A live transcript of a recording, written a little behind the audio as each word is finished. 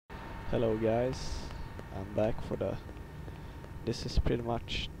Hello guys, I'm back for this is pretty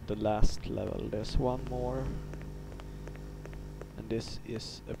much the last level. There's one more, and this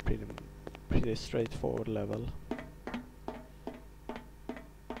is a pretty straightforward level,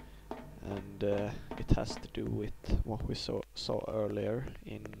 and it has to do with what we saw earlier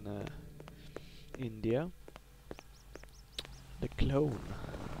in India, the clone.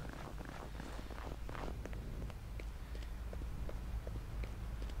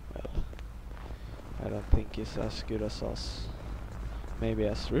 I don't think he's as good as us. Maybe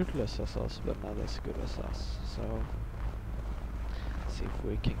as ruthless as us, but not as good as us. So, see if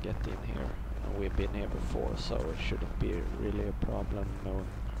we can get in here. And we've been here before, so it shouldn't be really a problem knowing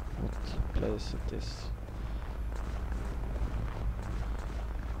what place it is.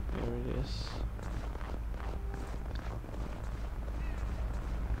 Here it is.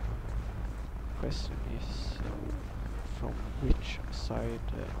 Question is, from which side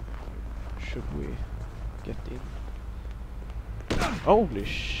should we get in? Holy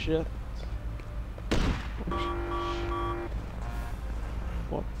shit!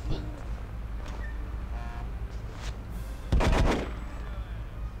 What?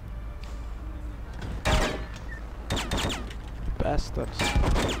 Bastards!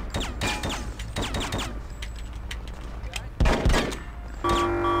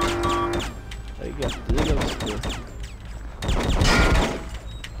 They got eagles too.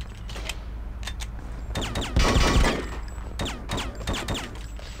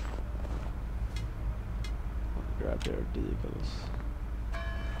 Grab their deagles.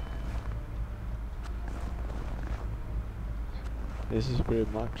 This is pretty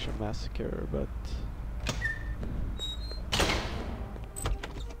much a massacre, but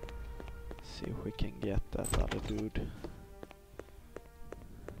see if we can get that other dude.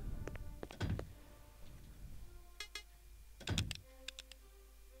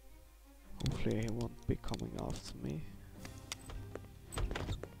 Hopefully he won't be coming after me.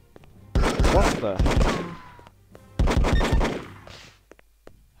 What the?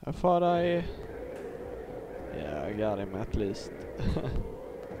 I thought yeah, I got him at least.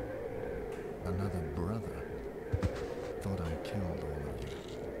 Another brother. Thought I killed all of you.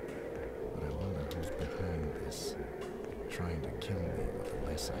 But I wonder who's behind this. Trying to kill me with a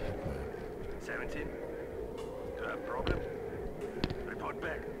lesser Hitman. 17? Do I have a problem? Report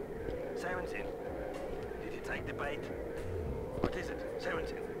back. 17. Did you take the bait? What is it?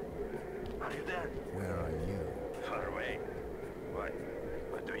 17. Are you there? Where are you? Far away. What?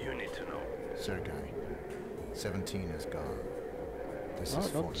 What do you need to know? Sergei. 17 is gone. This is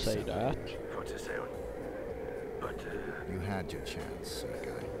don't say 47. that. 47. But, You had your chance,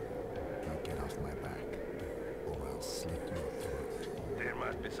 Sergei. Now get off my back, or I'll slit your throat. there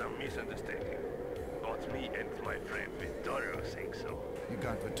must be some misunderstanding. Both me and my friend Vittorio think so. You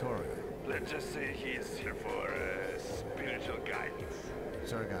got Vittorio. Let's just say he's here for spiritual guidance.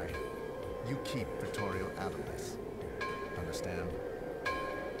 Sergei, you keep Vittorio out of this. Understand?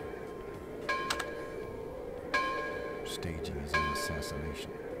 Staging is an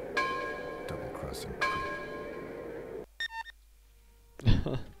assassination. Double-crossing creep.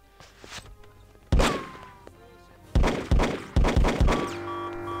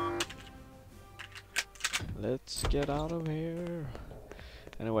 Let's get out of here.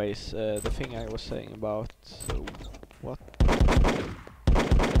 Anyways, the thing I was saying about what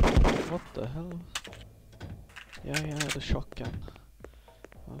the hell? Yeah, the shotgun.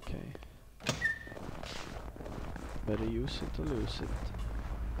 Okay. Better use it or lose it.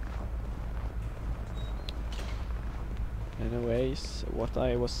 Anyways, what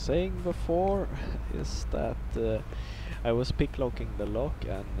I was saying before is that I was picklocking the lock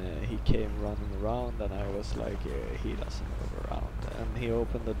and he came running around and I was like, he doesn't move around. And he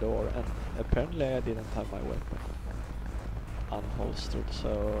opened the door and apparently I didn't have my weapon unholstered,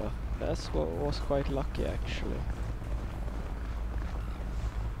 so that's what was quite lucky actually.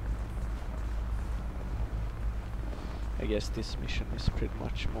 I guess this mission is pretty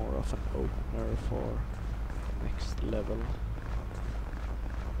much more of an opener for the next level.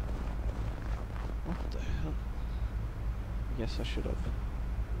 What the hell? I guess I should have.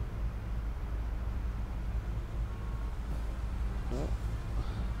 No.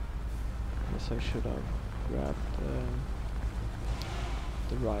 Guess I should have grabbed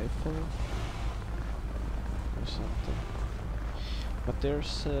the rifle or something. But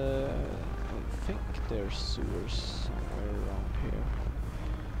there's I think there's sewers somewhere around here.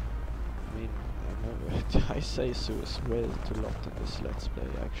 I mean, I know I say sewers way too lot in this Let's Play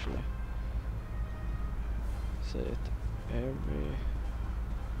actually. Say it every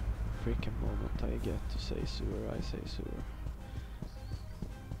freaking moment I get to say sewer, I say sewer.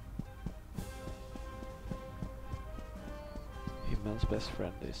 Hitman's best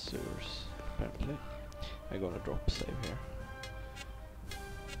friend is sewers, apparently. I'm gonna drop save here.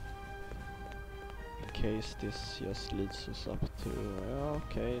 In case this just leads us up to...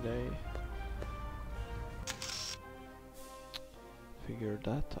 okay, they figured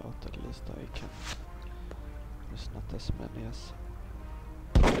that out, at least I can. There's not as many as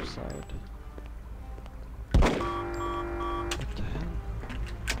outside. What the hell?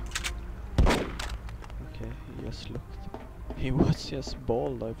 Okay, he just looked. He was just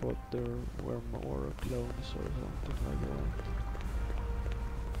bald. I thought there were more clones or something like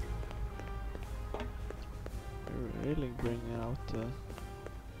that. They're really bringing out the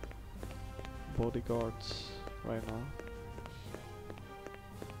bodyguards right now.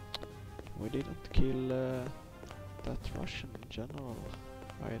 We didn't kill that Russian general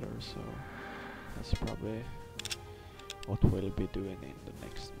either, so that's probably what we'll be doing in the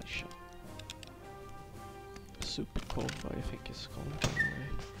next mission. Superkov, I think it's called anyway.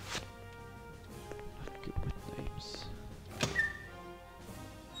 Not good with names.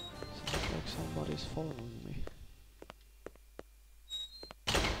 Sounds like somebody's following me.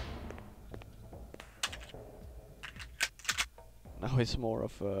 Now it's more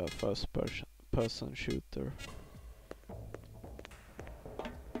of a first person shooter.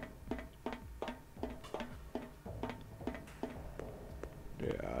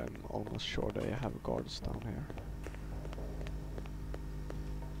 Yeah, I'm almost sure they have guards down here.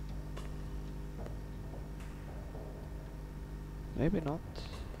 Maybe not.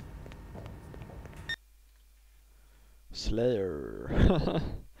 Slayer.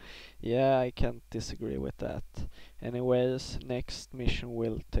 Yeah, I can't disagree with that. Anyways, next mission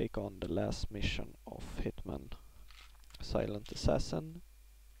will take on the last mission of Hitman, Silent Assassin.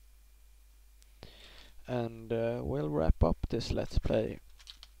 And we'll wrap up this Let's Play.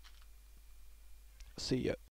 See ya.